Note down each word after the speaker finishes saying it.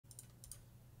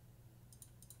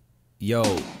Yo.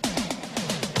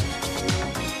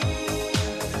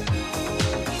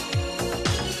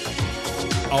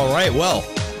 Alright, well.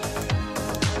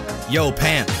 Yo,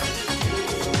 Pant.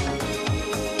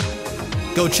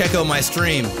 Go check out my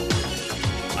stream.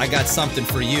 I got something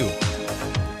for you.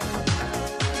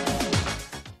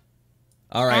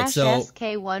 Alright, so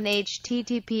SK1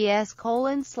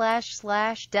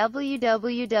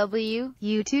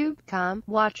 https://www.youtube.com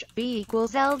watch B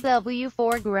equals LW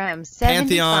 4 grams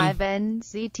 75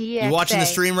 NZTX. You watching the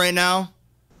stream right now?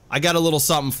 I got a little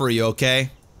something for you,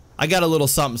 okay? I got a little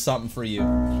something for you.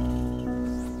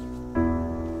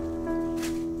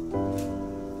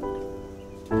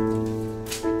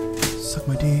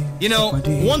 You know,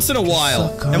 once in a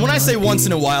while, and when I say once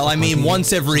in a while, I mean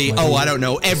once every, oh, I don't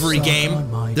know, every game,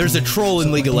 there's a troll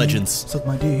in League of Legends.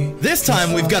 This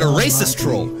time, we've got a racist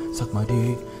troll.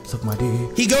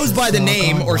 He goes by the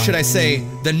name, or should I say,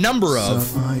 the number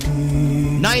of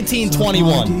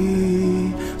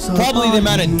 1921. Probably the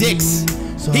amount of dicks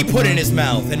he put in his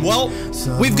mouth. And well,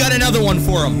 we've got another one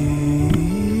for him.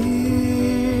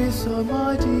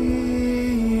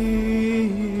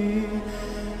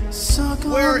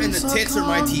 Where in the tits are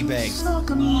my tea bags?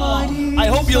 I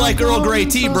hope you like Earl Grey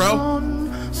tea, bro.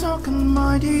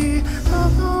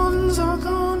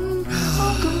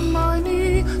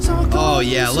 Oh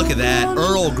yeah, look at that.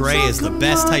 Earl Grey is the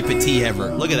best type of tea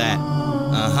ever. Look at that.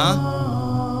 Uh-huh.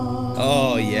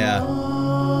 Oh yeah.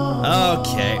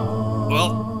 Okay.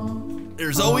 Well,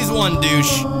 there's always one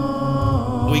douche.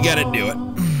 We gotta do it.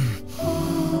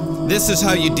 This is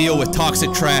how you deal with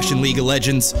toxic trash in League of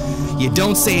Legends. You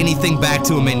don't say anything back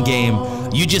to him in-game.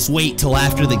 You just wait till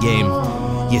after the game.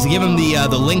 You give him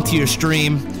the link to your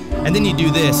stream, and then you do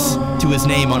this to his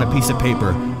name on a piece of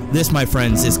paper. This, my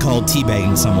friends, is called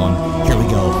teabagging someone. Here we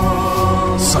go.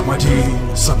 Suck my D,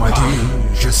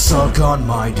 just suck on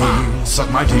my D.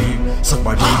 Suck my D,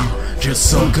 just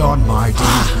suck on my D.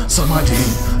 Suck my D,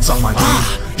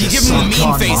 you give him the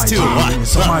mean face too. What?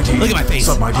 Look at my face.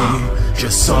 Suck my D,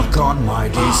 just suck on my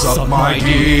D. Suck my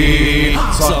D,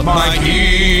 suck my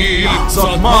D,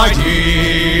 suck my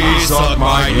D, suck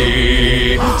my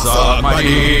D, suck my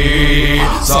D,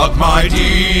 suck my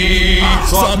D,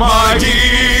 suck my D,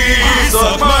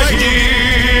 suck my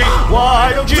D.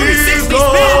 Why don't you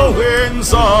go and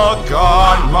suck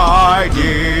on my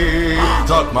D?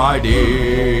 Suck my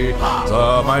D,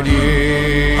 suck my D.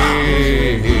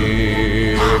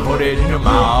 Put it in your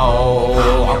mouth,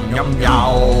 yum yum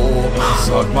yow.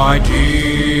 Suck my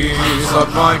D, suck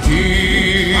my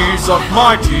D, suck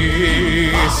my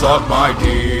D, suck my D,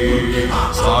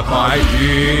 suck my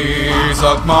D,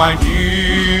 suck my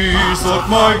D, suck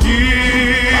my D,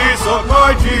 suck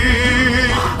my D.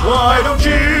 Why don't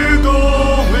you go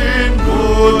and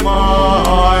put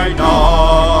my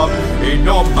knob in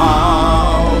your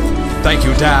mouth? Thank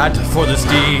you, Dad, for this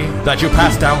D that you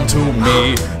passed down to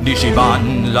me.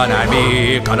 Nishiban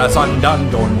lanami kanasandan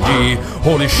donji.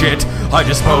 Holy shit, I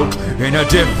just spoke in a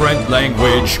different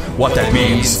language. What that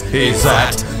means is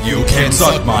that you can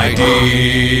suck my D.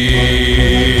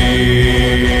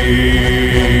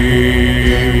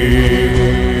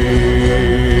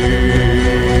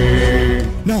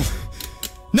 No!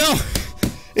 No!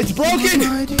 It's broken!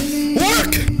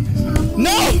 Work!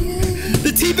 No!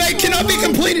 The teabag cannot be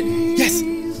completed! Yes!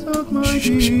 Suck my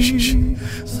D,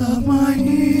 suck my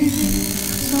D,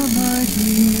 suck my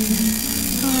D,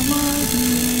 suck my D.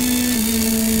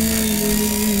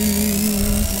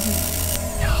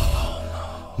 No.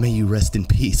 May you rest in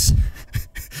peace.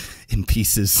 In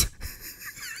pieces.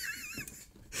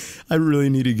 I really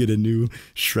need to get a new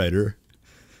shredder.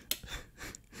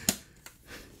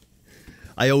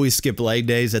 I always skip leg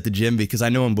days at the gym because I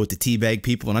know I'm about to teabag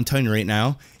people, and I'm telling you right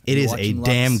now, it is a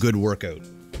damn good workout.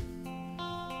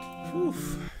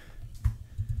 Oof.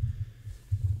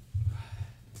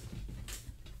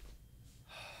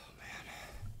 Oh, man.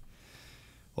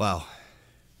 Wow.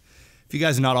 If you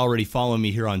guys are not already following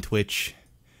me here on Twitch,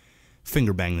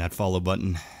 finger bang that follow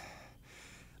button.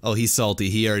 Oh, he's salty.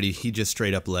 He just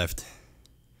straight up left.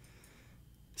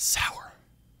 Sour.